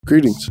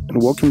Greetings,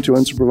 and welcome to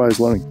Unsupervised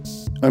Learning.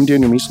 I'm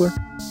Daniel Miesler,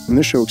 and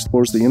this show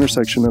explores the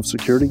intersection of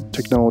security,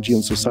 technology,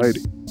 and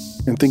society,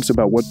 and thinks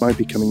about what might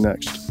be coming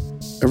next.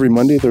 Every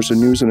Monday, there's a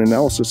news and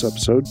analysis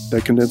episode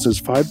that condenses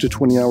 5 to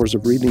 20 hours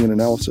of reading and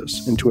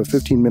analysis into a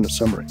 15-minute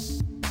summary,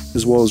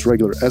 as well as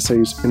regular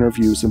essays,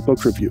 interviews, and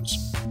book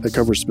reviews that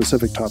cover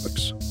specific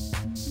topics.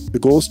 The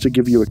goal is to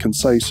give you a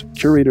concise,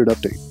 curated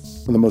update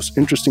on the most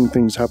interesting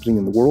things happening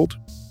in the world,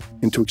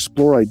 and to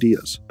explore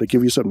ideas that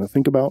give you something to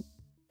think about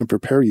and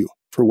prepare you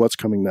for what's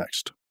coming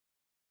next.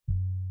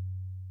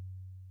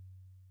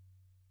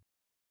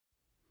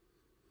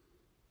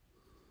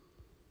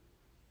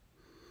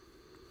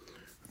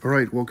 All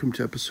right, welcome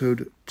to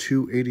episode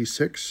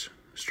 286,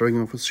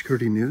 starting off with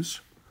security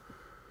news.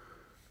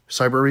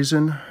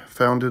 Cybereason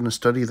found in a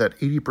study that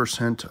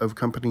 80% of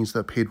companies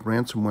that paid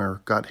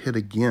ransomware got hit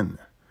again,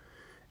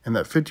 and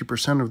that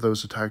 50% of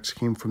those attacks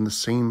came from the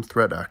same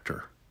threat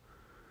actor.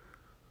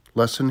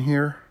 Lesson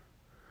here: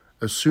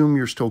 assume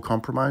you're still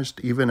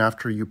compromised even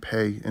after you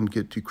pay and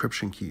get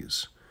decryption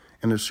keys,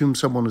 and assume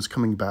someone is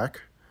coming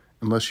back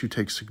unless you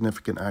take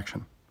significant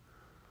action.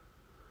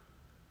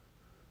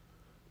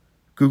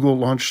 Google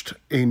launched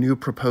a new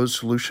proposed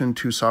solution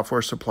to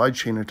software supply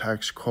chain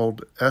attacks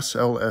called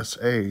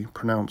SLSA,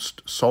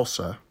 pronounced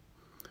SALSA.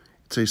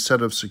 It's a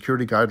set of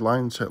security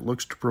guidelines that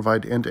looks to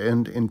provide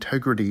end-to-end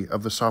integrity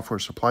of the software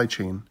supply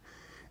chain,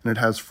 and it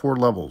has 4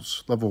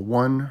 levels. Level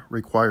 1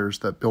 requires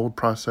that build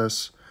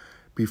process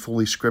be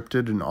fully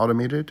scripted and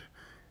automated,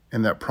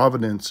 and that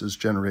provenance is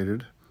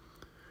generated.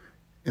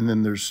 And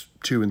then there's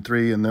 2 and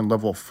 3, and then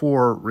level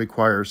 4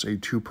 requires a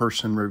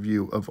 2-person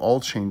review of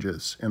all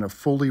changes and a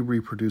fully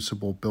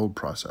reproducible build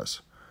process.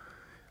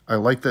 I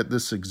like that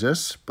this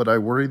exists, but I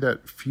worry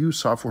that few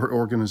software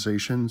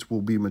organizations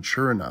will be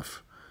mature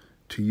enough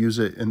to use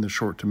it in the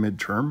short to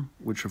mid-term,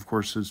 which of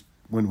course is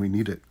when we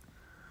need it.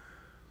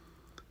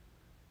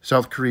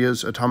 South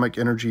Korea's Atomic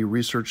Energy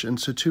Research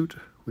Institute,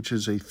 which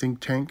is a think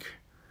tank,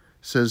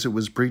 says it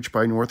was breached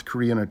by North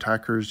Korean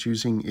attackers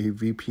using a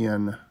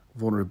VPN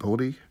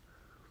vulnerability.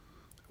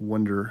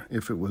 Wonder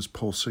if it was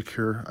Pulse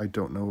Secure. I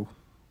don't know,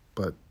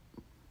 but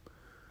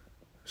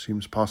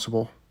seems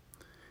possible.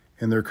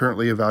 And they're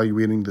currently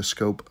evaluating the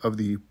scope of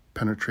the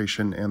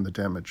penetration and the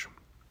damage.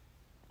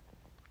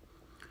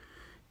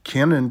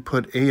 Canon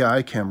put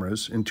AI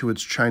cameras into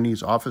its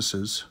Chinese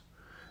offices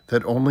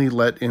that only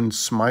let in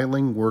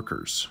smiling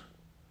workers.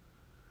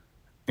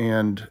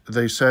 And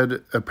they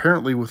said,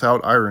 apparently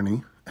without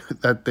irony,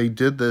 that they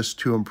did this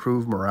to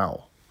improve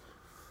morale.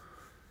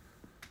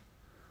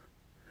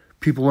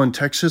 People in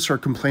Texas are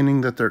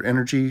complaining that their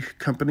energy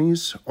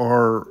companies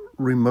are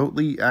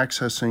remotely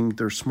accessing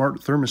their smart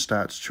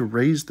thermostats to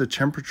raise the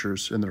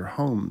temperatures in their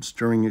homes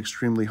during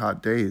extremely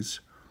hot days.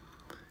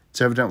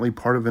 It's evidently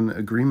part of an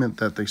agreement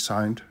that they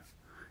signed,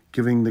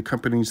 giving the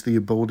companies the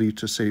ability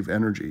to save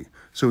energy.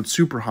 So it's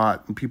super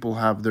hot and people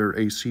have their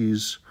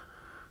ACs,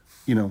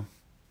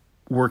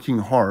 working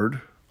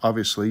hard,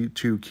 obviously,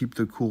 to keep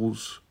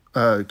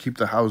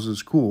the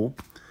houses cool.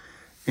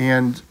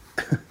 And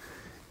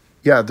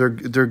yeah, they're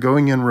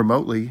going in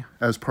remotely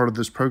as part of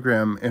this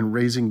program and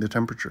raising the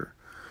temperature.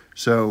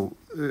 So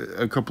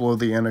a couple of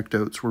the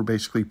anecdotes were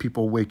basically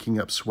people waking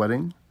up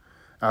sweating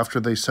after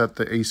they set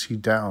the AC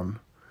down.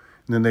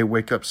 And then they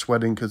wake up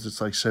sweating because it's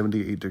like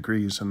 78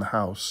 degrees in the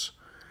house.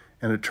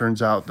 And it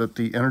turns out that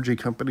the energy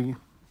company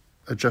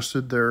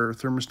adjusted their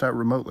thermostat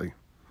remotely.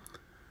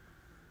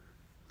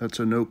 That's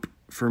a nope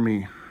for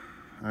me.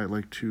 I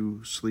like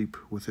to sleep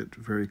with it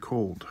very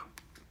cold.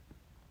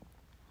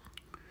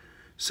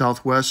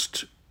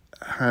 Southwest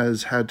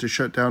has had to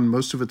shut down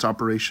most of its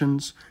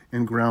operations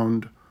and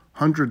ground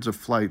hundreds of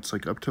flights,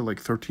 up to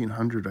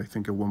 1,300, I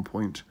think, at one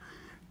point,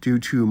 due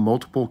to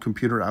multiple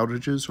computer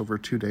outages over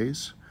 2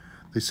 days.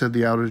 They said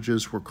the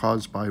outages were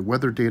caused by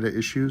weather data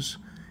issues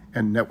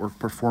and network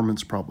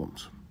performance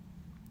problems.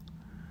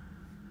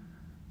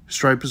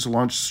 Stripe has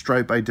launched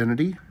Stripe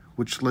Identity,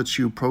 which lets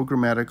you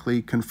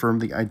programmatically confirm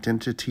the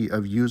identity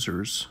of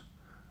users.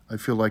 I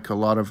feel like a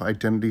lot of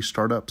identity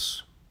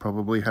startups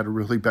probably had a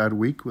really bad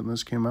week when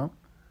this came out.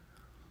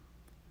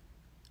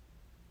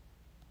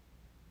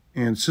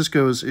 And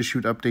Cisco has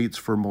issued updates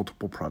for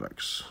multiple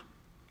products.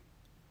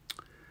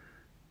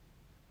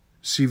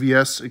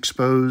 CVS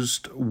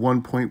exposed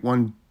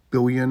 1.1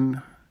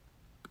 billion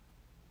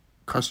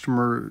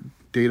customer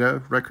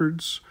data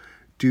records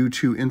due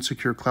to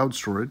insecure cloud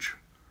storage.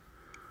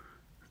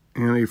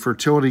 And a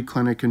fertility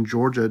clinic in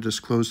Georgia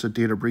disclosed a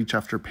data breach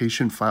after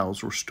patient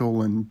files were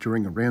stolen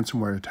during a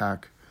ransomware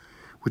attack,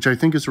 which I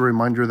think is a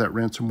reminder that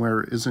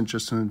ransomware isn't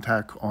just an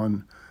attack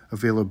on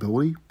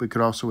availability, but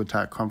could also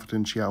attack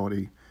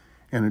confidentiality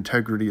and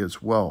integrity as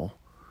well.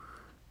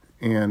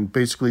 And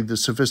basically the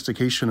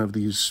sophistication of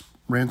these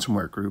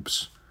ransomware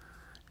groups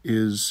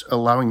is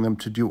allowing them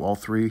to do all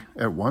 3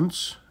 at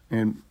once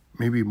and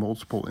maybe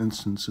multiple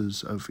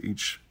instances of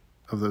each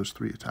of those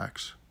 3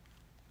 attacks.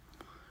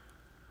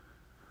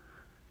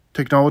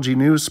 Technology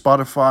news: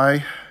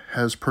 Spotify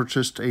has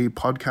purchased a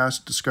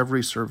podcast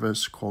discovery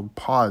service called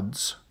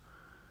Podz,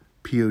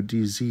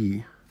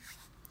 Podz,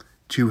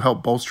 to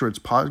help bolster its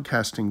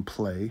podcasting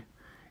play.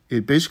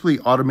 It basically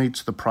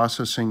automates the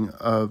processing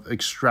of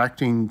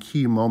extracting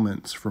key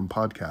moments from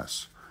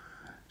podcasts.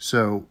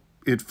 So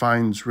it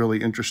finds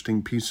really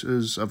interesting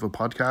pieces of a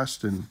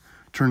podcast and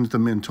turns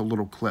them into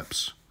little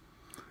clips.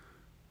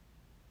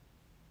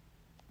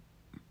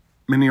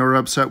 Many are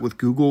upset with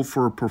Google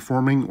for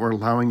performing or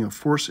allowing a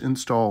forced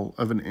install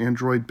of an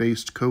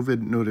Android-based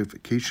COVID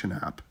notification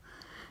app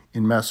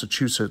in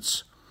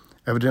Massachusetts.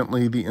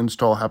 Evidently, the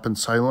install happened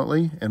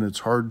silently, and it's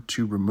hard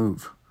to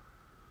remove.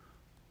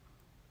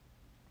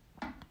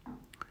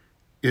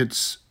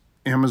 It's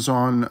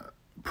Amazon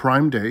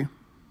Prime Day,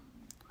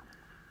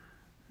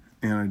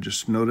 and I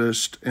just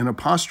noticed an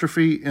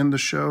apostrophe in the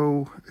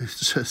show. It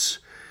says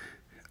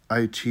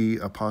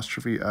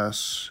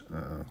IT''S.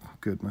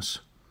 Goodness.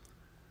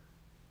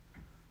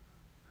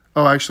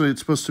 Oh, actually, it's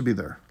supposed to be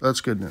there.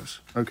 That's good news.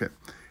 Okay.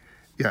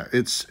 Yeah,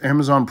 it's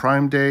Amazon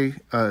Prime Day.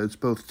 It's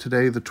both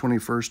today, the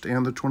 21st,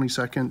 and the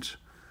 22nd.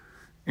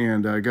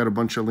 And I got a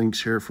bunch of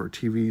links here for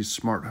TVs,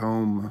 smart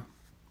home,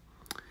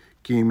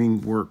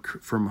 gaming,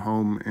 work from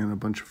home, and a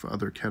bunch of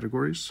other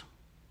categories.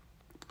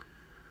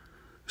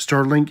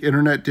 Starlink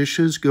internet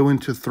dishes go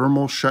into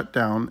thermal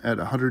shutdown at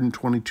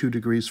 122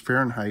 degrees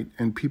Fahrenheit,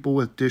 and people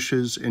with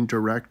dishes in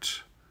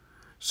direct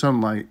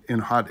sunlight in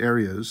hot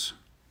areas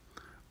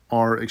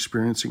are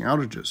experiencing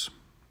outages.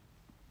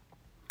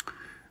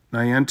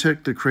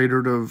 Niantic, the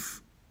creator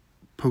of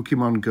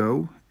Pokemon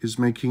Go, is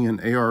making an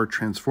AR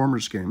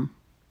Transformers game.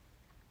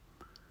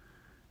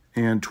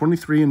 And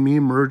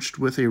 23andMe merged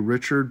with a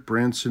Richard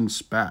Branson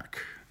SPAC.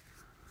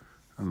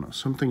 I don't know,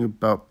 something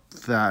about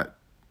that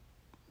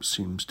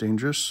seems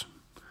dangerous.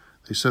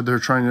 They said they're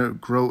trying to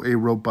grow a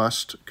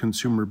robust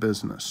consumer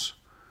business.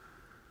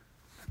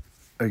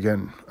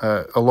 Again,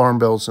 alarm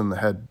bells in the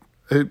head.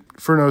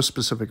 For no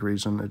specific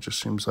reason. It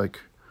just seems like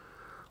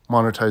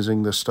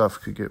monetizing this stuff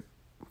could get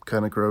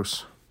kind of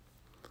gross.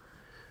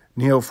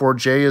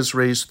 Neo4j has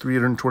raised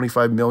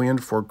 $325 million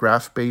for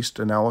graph-based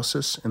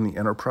analysis in the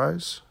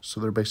enterprise. So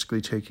they're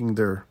basically taking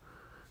their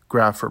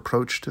graph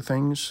approach to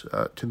things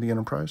to the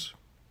enterprise.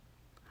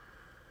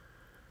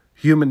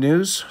 Human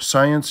News,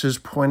 science is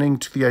pointing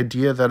to the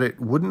idea that it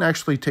wouldn't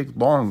actually take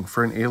long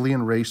for an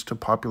alien race to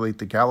populate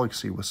the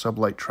galaxy with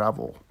sublight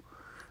travel.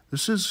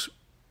 This is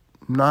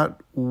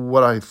not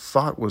what I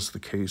thought was the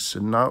case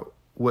and not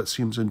what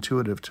seems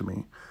intuitive to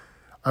me.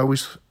 I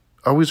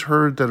always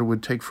heard that it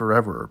would take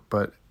forever,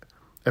 but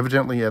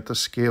evidently at the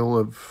scale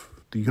of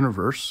the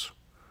universe,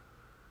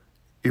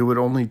 it would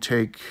only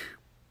take,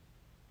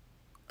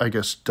 I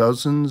guess,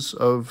 dozens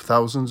of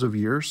thousands of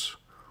years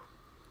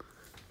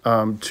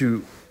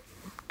to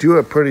do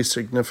a pretty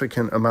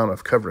significant amount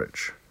of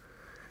coverage.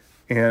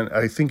 And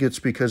I think it's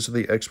because of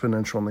the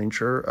exponential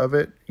nature of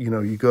it. You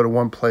know, you go to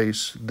one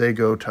place, they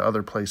go to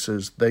other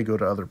places, they go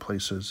to other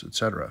places,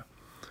 etc.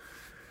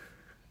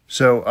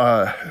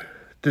 So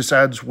this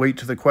adds weight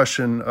to the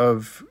question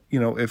of, you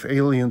know, if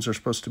aliens are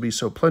supposed to be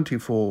so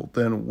plentiful,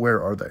 then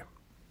where are they?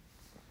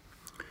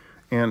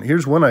 And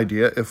here's one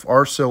idea. If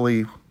our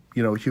silly,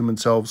 human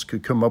selves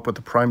could come up with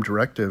a prime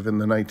directive in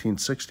the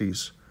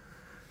 1960s,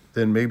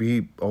 then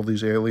maybe all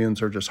these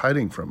aliens are just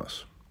hiding from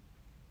us.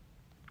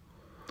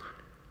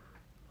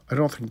 I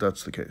don't think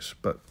that's the case,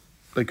 but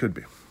they could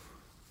be.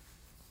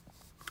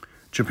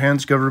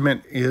 Japan's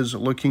government is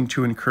looking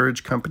to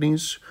encourage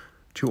companies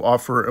to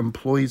offer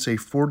employees a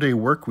 4-day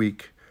work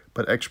week,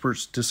 but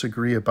experts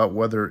disagree about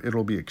whether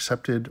it'll be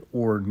accepted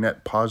or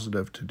net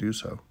positive to do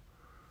so.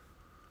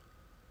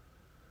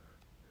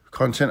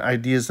 Content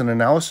ideas and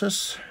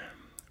analysis,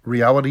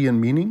 reality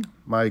and meaning,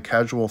 my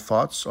casual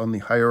thoughts on the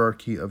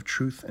hierarchy of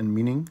truth and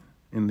meaning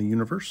in the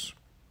universe.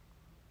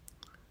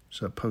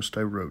 It's a post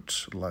I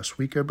wrote last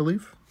week, I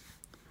believe.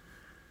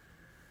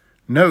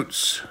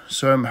 Notes.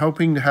 So I'm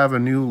hoping to have a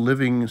new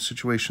living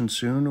situation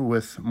soon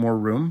with more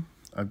room.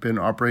 I've been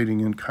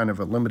operating in kind of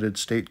a limited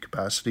state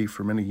capacity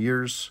for many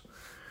years,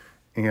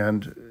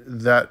 and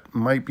that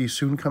might be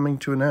soon coming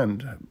to an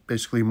end.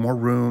 Basically, more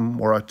room,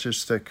 more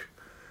artistic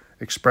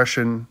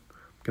expression.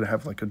 I'm going to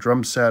have like a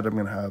drum set. I'm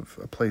going to have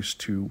a place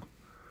to,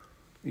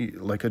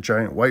 like a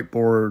giant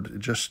whiteboard,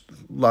 just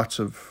lots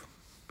of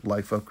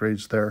life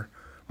upgrades there.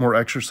 More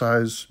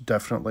exercise,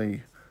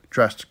 definitely.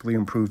 Drastically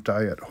improved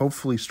diet,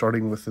 hopefully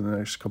starting within the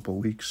next couple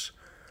of weeks.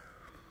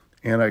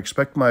 And I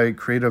expect my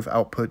creative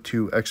output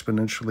to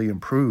exponentially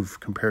improve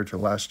compared to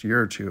last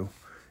year or two.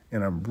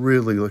 And I'm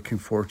really looking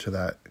forward to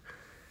that.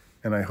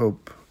 And I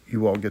hope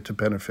you all get to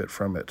benefit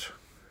from it.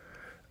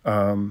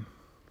 It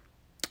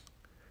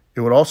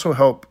would also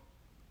help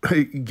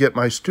get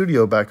my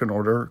studio back in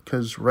order,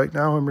 because right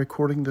now I'm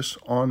recording this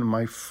on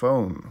my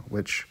phone,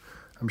 which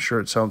I'm sure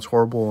it sounds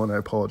horrible, and I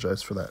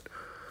apologize for that.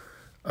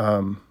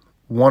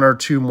 1 or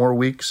 2 more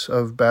weeks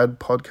of bad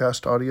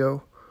podcast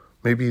audio.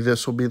 Maybe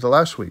this will be the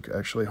last week,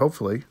 actually,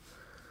 hopefully.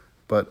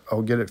 But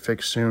I'll get it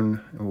fixed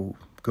soon, and we'll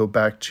go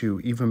back to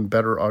even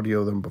better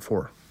audio than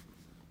before.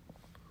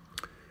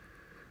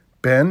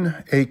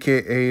 Ben,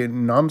 a.k.a.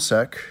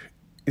 Namsek,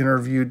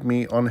 interviewed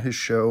me on his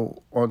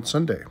show on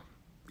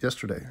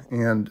yesterday,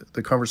 and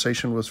the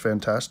conversation was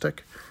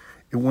fantastic.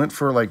 It went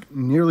for like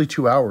nearly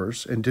 2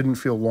 hours and didn't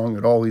feel long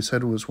at all. He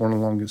said it was one of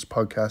the longest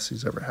podcasts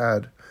he's ever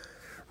had.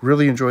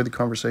 Really enjoyed the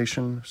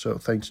conversation, so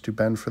thanks to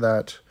Ben for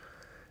that.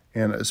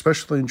 And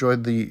especially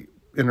enjoyed the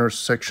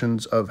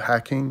intersections of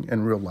hacking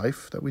and real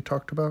life that we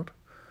talked about.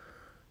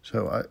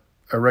 So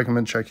I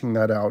recommend checking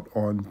that out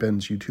on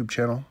Ben's YouTube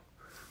channel.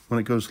 When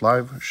it goes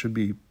live, it should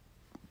be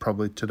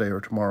probably today or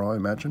tomorrow, I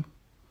imagine.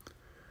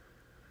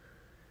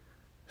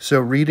 So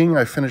reading,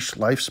 I finished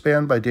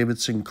Lifespan by David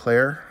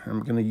Sinclair.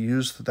 I'm going to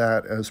use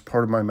that as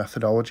part of my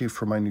methodology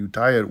for my new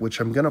diet,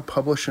 which I'm going to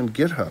publish on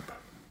GitHub.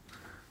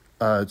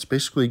 It's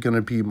basically going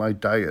to be my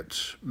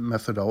diet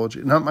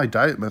methodology. Not my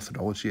diet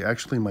methodology,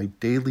 actually my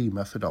daily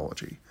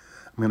methodology.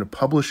 I'm going to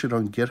publish it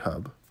on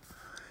GitHub,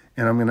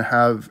 and I'm going to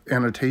have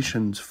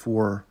annotations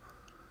for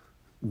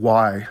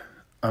why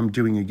I'm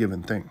doing a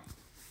given thing.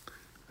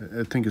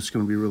 I think it's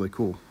going to be really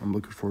cool. I'm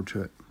looking forward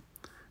to it.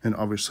 And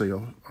obviously,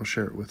 I'll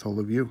share it with all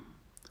of you.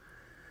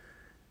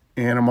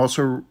 And I'm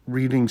also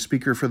reading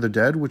Speaker for the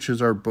Dead, which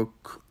is our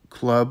book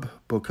club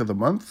book of the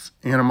month.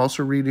 And I'm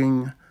also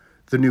reading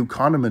the new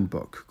Kahneman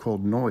book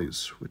called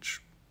Noise,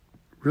 which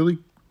really,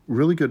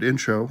 really good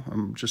intro.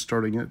 I'm just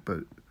starting it,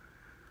 but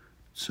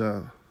it's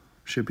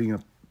shipping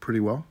up pretty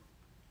well.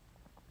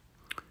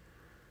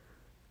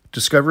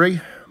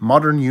 Discovery,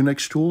 Modern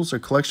Unix Tools, a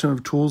collection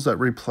of tools that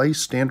replace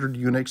standard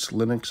Unix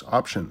Linux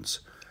options.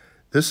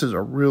 This is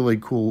a really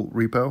cool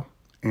repo,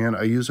 and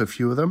I use a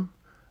few of them.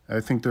 I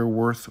think they're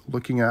worth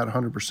looking at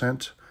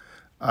 100%.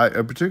 I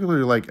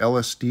particularly like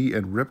LSD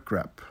and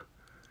RipGrep,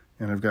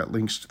 and I've got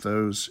links to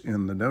those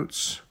in the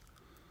notes.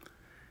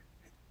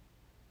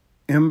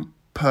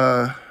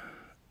 Impact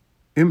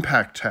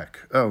Tech.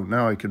 Oh,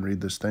 now I can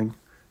read this thing.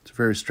 It's a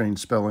very strange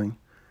spelling.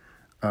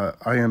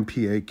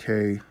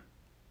 IMPAK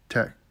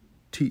Tech.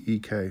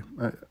 TEK.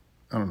 I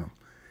don't know.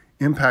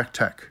 Impact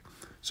Tech.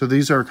 So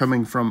these are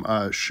coming from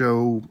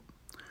Show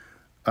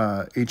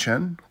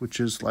HN, which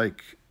is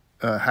like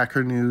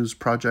Hacker News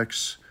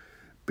projects,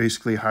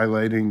 basically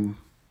highlighting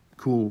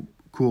cool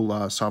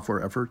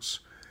software efforts.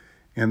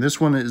 And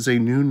this one is a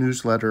new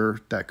newsletter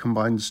that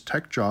combines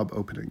tech job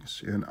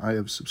openings, and I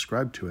have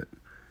subscribed to it.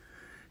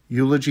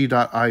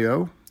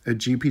 Eulogy.io, a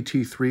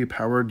GPT-3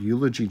 powered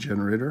eulogy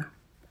generator.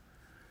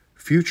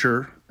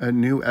 Future, a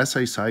new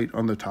essay site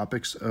on the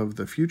topics of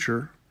the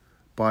future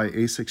by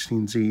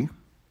A16Z.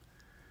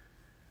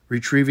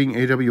 Retrieving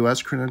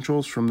AWS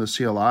credentials from the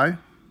CLI,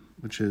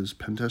 which is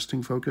pen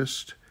testing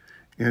focused.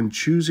 And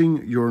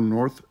choosing your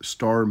North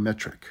Star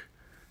metric.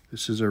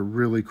 This is a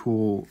really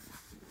cool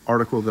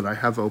article that I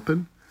have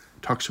open.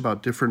 It talks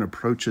about different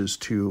approaches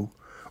to,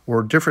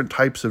 or different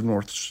types of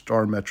North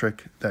Star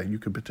metric that you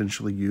could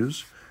potentially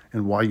use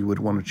and why you would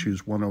want to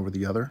choose one over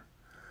the other.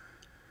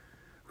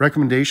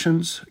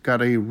 Recommendations,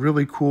 got a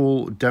really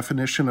cool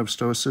definition of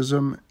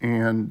Stoicism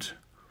and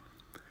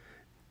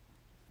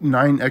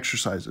 9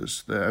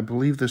 exercises. I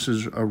believe this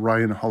is a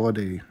Ryan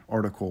Holiday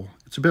article.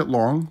 It's a bit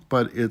long,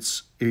 but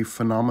it's a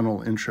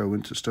phenomenal intro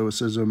into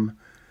Stoicism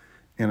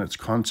and its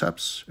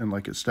concepts and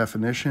like its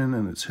definition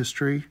and its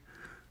history.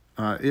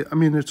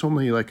 It's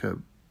only like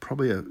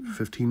probably a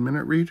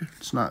 15-minute read.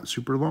 It's not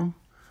super long,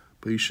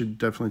 but you should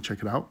definitely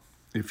check it out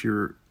if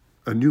you're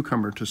a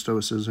newcomer to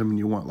Stoicism and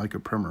you want like a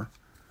primer.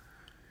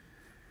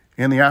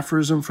 And the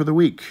aphorism for the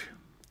week: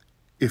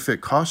 if it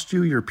cost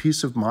you your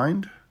peace of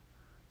mind,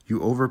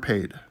 you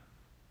overpaid.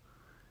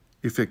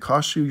 If it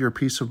cost you your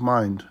peace of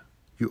mind,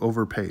 you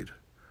overpaid.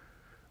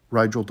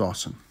 Rigel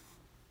Dawson.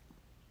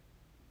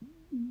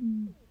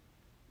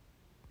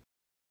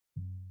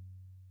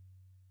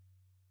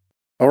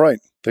 All right.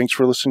 Thanks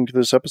for listening to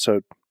this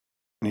episode.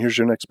 And here's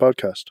your next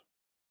podcast.